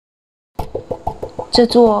这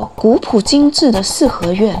座古朴精致的四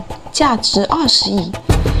合院，价值20亿，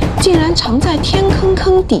竟然藏在天坑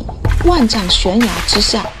坑底、万丈悬崖之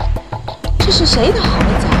下。这是谁的豪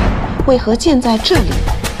宅？为何建在这里？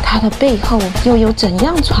它的背后又有怎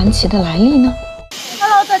样传奇的来历呢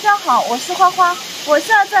 ？Hello， 大家好，我是花花，我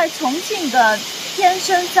现在在重庆的天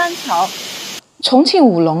生三桥。重庆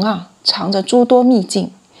五龙啊，藏着诸多秘境，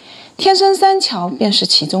天生三桥便是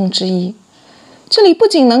其中之一。这里不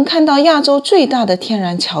仅能看到亚洲最大的天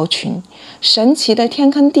然桥群、神奇的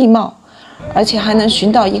天坑地貌，而且还能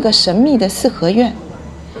寻到一个神秘的四合院。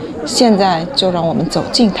现在就让我们走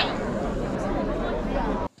进它。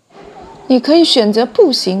你可以选择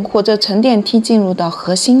步行或者乘电梯进入到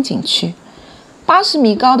核心景区。80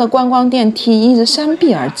米高的观光电梯依着山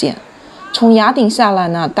壁而建，从崖顶下来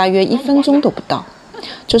呢，大约1分钟都不到，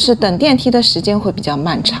就是等电梯的时间会比较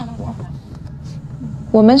漫长。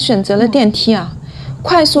我们选择了电梯啊。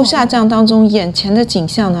快速下降当中，眼前的景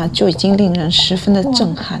象呢就已经令人十分的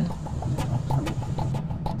震撼了。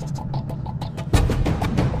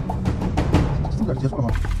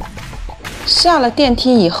下了电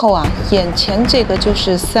梯以后啊，眼前这个就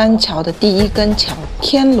是三桥的第一根桥——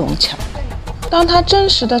天龙桥。当它真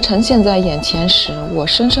实的呈现在眼前时，我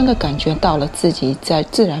深深的感觉到了自己在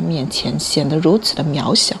自然面前显得如此的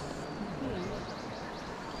渺小。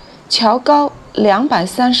桥高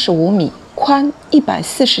235米。宽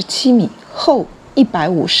147米，厚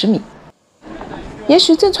150米。也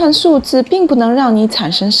许这串数字并不能让你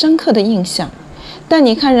产生深刻的印象，但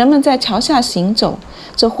你看人们在桥下行走，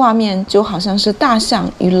这画面就好像是大象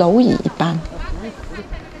与蝼蚁一般，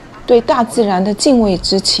对大自然的敬畏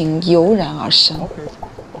之情油然而生。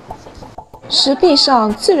石壁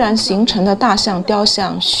上自然形成的大象雕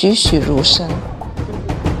像栩栩如生。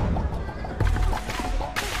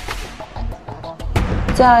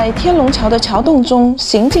在天龙桥的桥洞中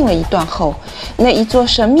行进了一段后，那一座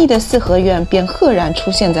神秘的四合院便赫然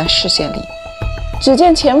出现在视线里。只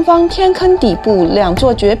见前方天坑底部2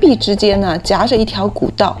座绝壁之间呢，夹着一条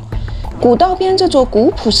古道。古道边这座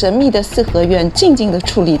古朴神秘的四合院静静地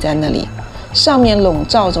矗立在那里，上面笼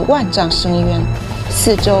罩着万丈深渊，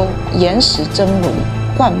四周岩石峥嵘，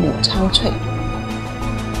灌木苍翠。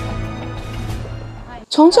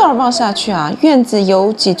从这儿望下去啊，院子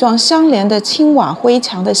由几幢相连的青瓦灰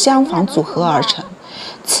墙的厢房组合而成，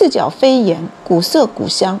刺角飞檐，古色古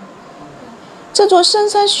香。这座深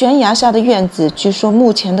山悬崖下的院子，据说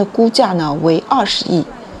目前的估价呢为20亿。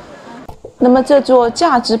那么这座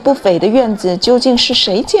价值不菲的院子究竟是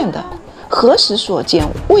谁建的？何时所建？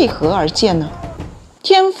为何而建呢？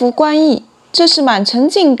天福观艺，这是满城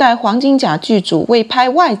尽带黄金甲剧组为拍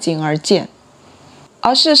外景而建。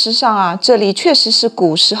而事实上啊，这里确实是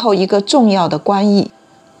古时候一个重要的官驿。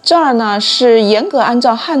这儿呢是严格按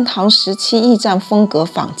照汉唐时期驿站风格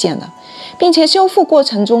仿建的，并且修复过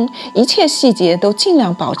程中一切细节都尽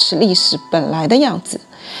量保持历史本来的样子，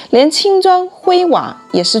连青砖灰瓦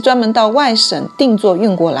也是专门到外省定做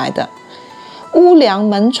运过来的，屋梁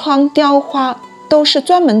门窗雕花都是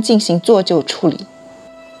专门进行做旧处理。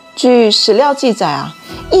据史料记载啊，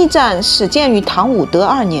驿站始建于唐武德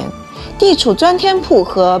2年。地处专天铺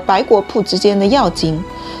和白果铺之间的要津，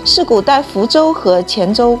是古代福州和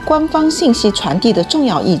黔州官方信息传递的重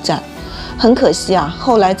要驿站。很可惜啊，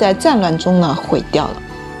后来在战乱中呢毁掉了。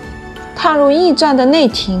踏入驿站的内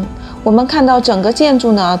庭，我们看到整个建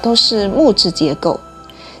筑呢都是木质结构，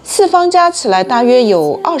四方加起来大约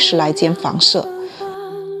有20来间房舍。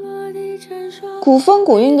古风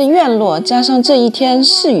古韵的院落，加上这一天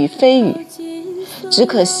是雨非雨。只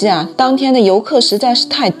可惜啊，当天的游客实在是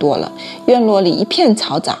太多了，院落里一片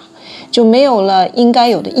嘈杂，就没有了应该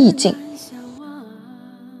有的意境。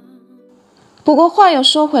不过话又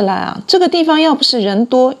说回来啊，这个地方要不是人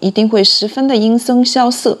多，一定会十分的阴森萧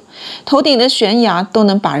瑟，头顶的悬崖都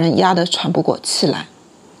能把人压得喘不过气来。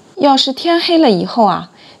要是天黑了以后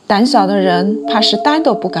啊，胆小的人怕是呆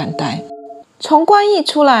都不敢呆。从观驿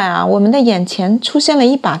出来啊，我们的眼前出现了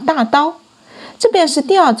一把大刀。这便是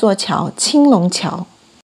第2座桥青龙桥，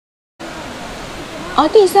而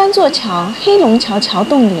第3座桥黑龙桥桥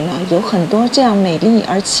洞里呢，有很多这样美丽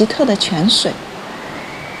而奇特的泉水。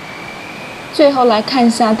最后来看一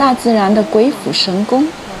下大自然的鬼斧神工，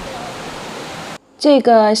这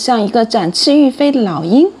个像一个展翅欲飞的老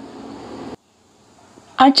鹰，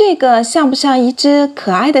而这个像不像一只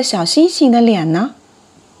可爱的小星星的脸呢？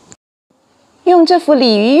用这幅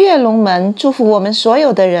鲤鱼跃龙门祝福我们所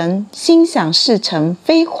有的人心想事成，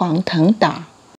飞黄腾达。